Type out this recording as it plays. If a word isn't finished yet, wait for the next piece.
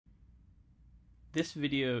This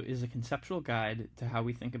video is a conceptual guide to how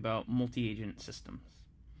we think about multi-agent systems.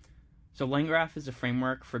 So LangGraph is a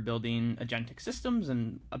framework for building agentic systems,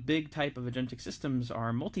 and a big type of agentic systems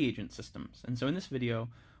are multi-agent systems. And so in this video,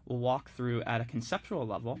 we'll walk through at a conceptual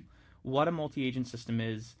level what a multi-agent system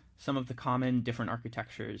is, some of the common different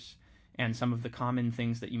architectures, and some of the common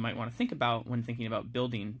things that you might want to think about when thinking about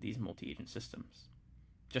building these multi-agent systems.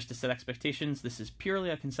 Just to set expectations, this is purely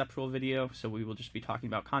a conceptual video, so we will just be talking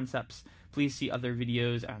about concepts. Please see other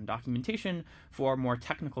videos and documentation for more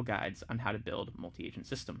technical guides on how to build multi-agent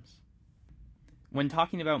systems. When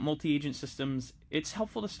talking about multi-agent systems, it's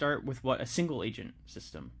helpful to start with what a single-agent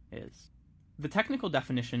system is. The technical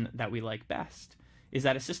definition that we like best is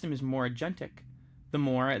that a system is more agentic the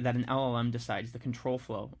more that an LLM decides the control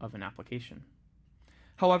flow of an application.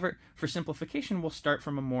 However, for simplification, we'll start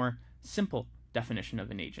from a more simple definition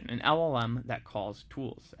of an agent, an LLM that calls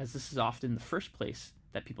tools, as this is often the first place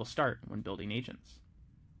that people start when building agents.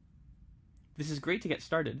 This is great to get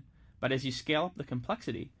started, but as you scale up the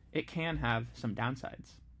complexity, it can have some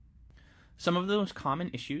downsides. Some of the most common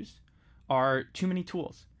issues are too many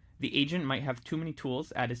tools. The agent might have too many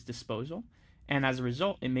tools at its disposal, and as a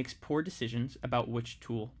result, it makes poor decisions about which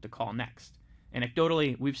tool to call next.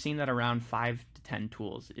 Anecdotally, we've seen that around 5 to 10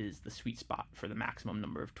 tools is the sweet spot for the maximum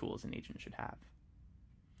number of tools an agent should have.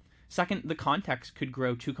 Second, the context could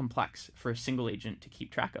grow too complex for a single agent to keep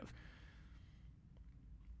track of.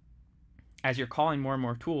 As you're calling more and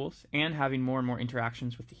more tools and having more and more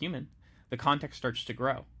interactions with the human, the context starts to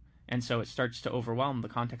grow, and so it starts to overwhelm the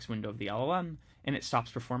context window of the LLM, and it stops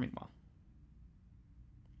performing well.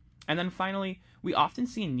 And then finally, we often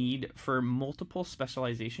see a need for multiple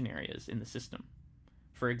specialization areas in the system.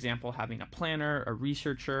 For example, having a planner, a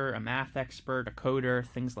researcher, a math expert, a coder,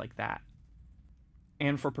 things like that.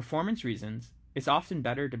 And for performance reasons, it's often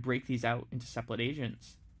better to break these out into separate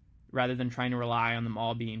agents rather than trying to rely on them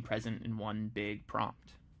all being present in one big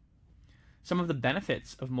prompt. Some of the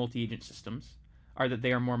benefits of multi-agent systems are that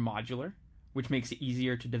they are more modular, which makes it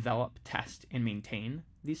easier to develop, test, and maintain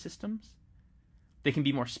these systems. They can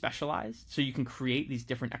be more specialized, so you can create these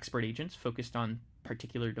different expert agents focused on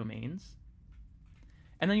particular domains.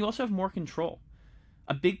 And then you also have more control.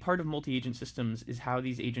 A big part of multi-agent systems is how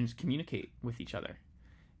these agents communicate with each other.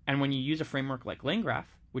 And when you use a framework like LangGraph,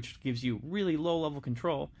 which gives you really low-level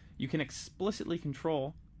control, you can explicitly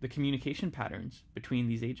control the communication patterns between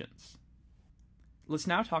these agents. Let's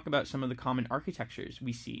now talk about some of the common architectures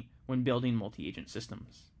we see when building multi-agent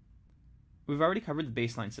systems. We've already covered the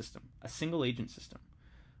baseline system, a single agent system,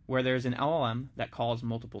 where there's an LLM that calls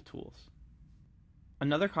multiple tools.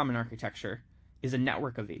 Another common architecture is a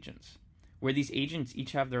network of agents, where these agents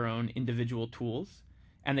each have their own individual tools,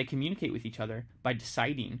 and they communicate with each other by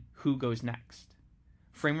deciding who goes next.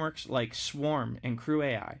 Frameworks like Swarm and Crew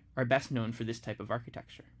AI are best known for this type of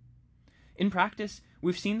architecture. In practice,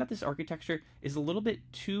 we've seen that this architecture is a little bit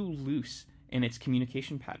too loose in its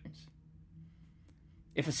communication patterns.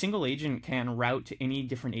 If a single agent can route to any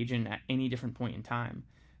different agent at any different point in time,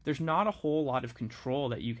 there's not a whole lot of control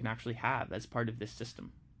that you can actually have as part of this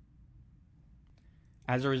system.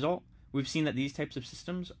 As a result, we've seen that these types of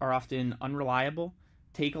systems are often unreliable,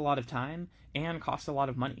 take a lot of time, and cost a lot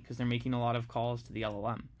of money because they're making a lot of calls to the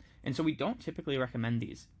LLM. And so we don't typically recommend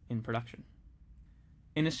these in production.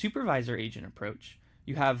 In a supervisor agent approach,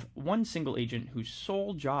 you have one single agent whose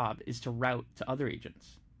sole job is to route to other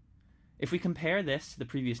agents. If we compare this to the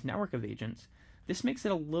previous network of agents, this makes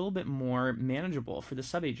it a little bit more manageable for the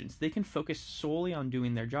subagents. They can focus solely on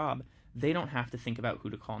doing their job. They don't have to think about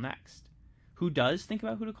who to call next. Who does think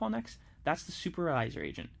about who to call next? That's the supervisor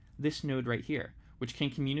agent, this node right here, which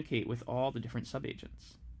can communicate with all the different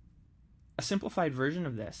subagents. A simplified version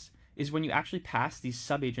of this is when you actually pass these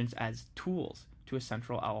subagents as tools to a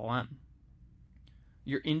central LLM.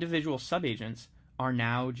 Your individual subagents are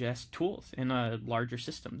now just tools in a larger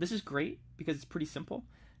system. This is great because it's pretty simple.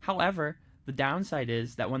 However, the downside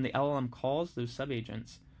is that when the LLM calls those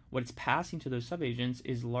subagents, what it's passing to those subagents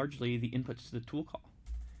is largely the inputs to the tool call.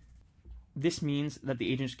 This means that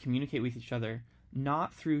the agents communicate with each other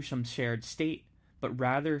not through some shared state, but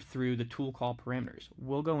rather through the tool call parameters.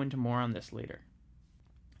 We'll go into more on this later.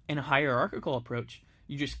 In a hierarchical approach,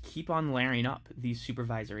 you just keep on layering up these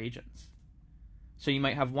supervisor agents. So you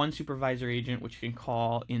might have one supervisor agent which can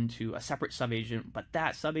call into a separate subagent, but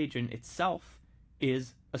that subagent itself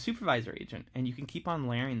is a supervisor agent, and you can keep on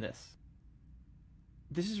layering this.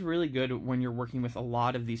 This is really good when you're working with a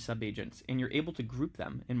lot of these subagents, and you're able to group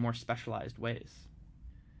them in more specialized ways.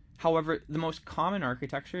 However, the most common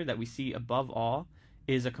architecture that we see above all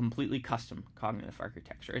is a completely custom cognitive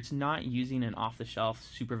architecture. It's not using an off-the-shelf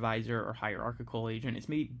supervisor or hierarchical agent. It's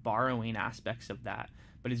maybe borrowing aspects of that,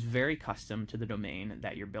 but it's very custom to the domain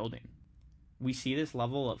that you're building. We see this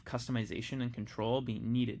level of customization and control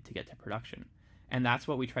being needed to get to production, and that's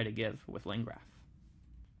what we try to give with LangGraph.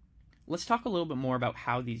 Let's talk a little bit more about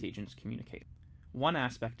how these agents communicate. One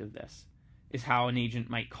aspect of this is how an agent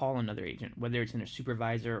might call another agent, whether it's in a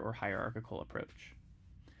supervisor or hierarchical approach.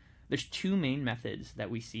 There's two main methods that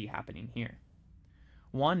we see happening here.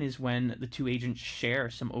 One is when the two agents share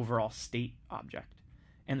some overall state object,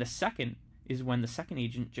 and the second is when the second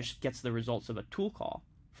agent just gets the results of a tool call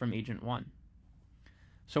from agent 1.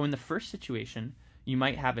 So in the first situation, you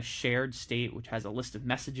might have a shared state which has a list of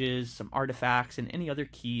messages, some artifacts, and any other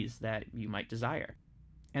keys that you might desire.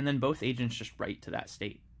 And then both agents just write to that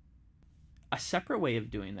state. A separate way of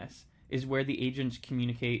doing this is where the agents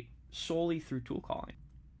communicate solely through tool calling.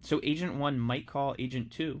 So agent 1 might call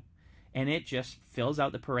agent 2, and it just fills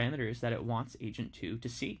out the parameters that it wants agent 2 to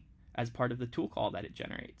see as part of the tool call that it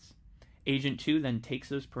generates. Agent 2 then takes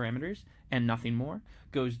those parameters and nothing more,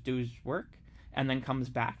 goes does work, and then comes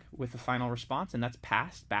back with a final response, and that's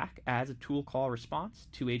passed back as a tool call response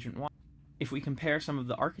to agent 1. If we compare some of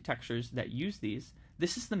the architectures that use these,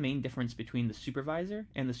 this is the main difference between the supervisor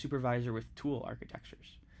and the supervisor with tool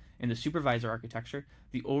architectures. In the supervisor architecture,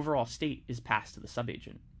 the overall state is passed to the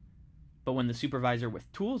subagent. But when the supervisor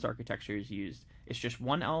with tools architecture is used, it's just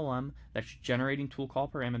one LLM that's generating tool call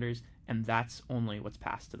parameters, and that's only what's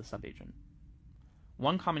passed to the subagent.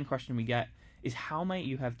 One common question we get is how might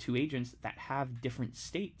you have two agents that have different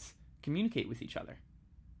states communicate with each other?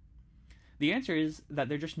 The answer is that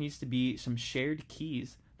there just needs to be some shared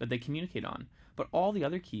keys that they communicate on, but all the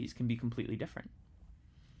other keys can be completely different.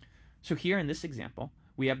 So here in this example,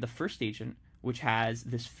 we have the first agent, which has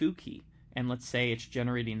this foo key, and let's say it's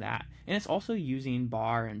generating that, and it's also using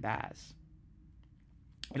bar and baz.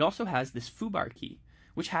 It also has this foobar key,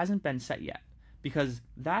 which hasn't been set yet, because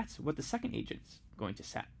that's what the second agent's going to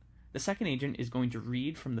set. The second agent is going to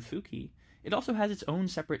read from the foo key. It also has its own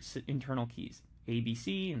separate internal keys,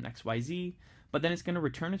 ABC and XYZ, but then it's going to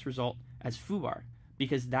return its result as foobar,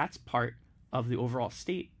 because that's part of the overall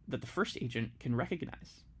state that the first agent can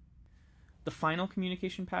recognize. The final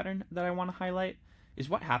communication pattern that I want to highlight is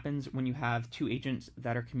what happens when you have two agents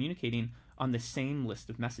that are communicating on the same list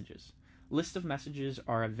of messages. Lists of messages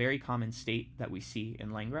are a very common state that we see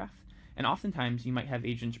in LangGraph, and oftentimes you might have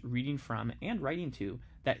agents reading from and writing to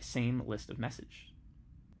that same list of messages.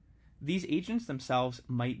 These agents themselves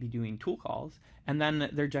might be doing tool calls, and then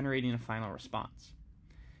they're generating a final response.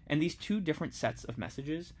 And these two different sets of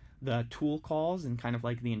messages, the tool calls and kind of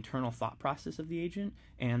like the internal thought process of the agent,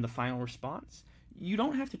 and the final response, you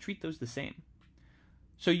don't have to treat those the same.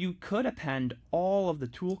 So you could append all of the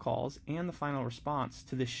tool calls and the final response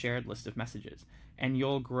to this shared list of messages, and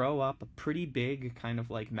you'll grow up a pretty big kind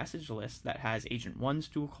of like message list that has agent 1's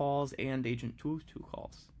tool calls and agent 2's tool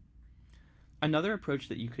calls. Another approach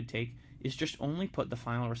that you could take is just only put the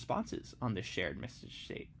final responses on this shared message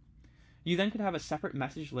state. You then could have a separate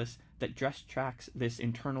message list that just tracks this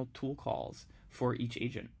internal tool calls for each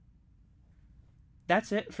agent.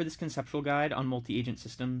 That's it for this conceptual guide on multi-agent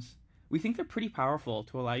systems. We think they're pretty powerful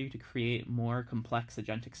to allow you to create more complex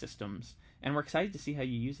agentic systems, and we're excited to see how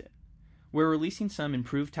you use it. We're releasing some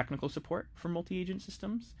improved technical support for multi-agent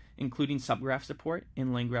systems, including subgraph support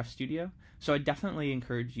in LangGraph Studio, so I definitely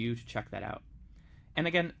encourage you to check that out. And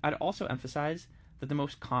again, I'd also emphasize that the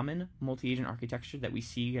most common multi-agent architecture that we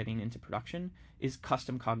see getting into production is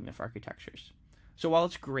custom cognitive architectures. So while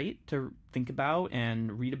it's great to think about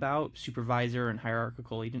and read about supervisor and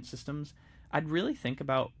hierarchical agent systems, I'd really think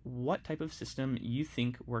about what type of system you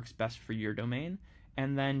think works best for your domain,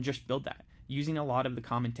 and then just build that, using a lot of the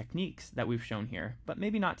common techniques that we've shown here, but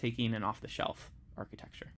maybe not taking an off-the-shelf architecture.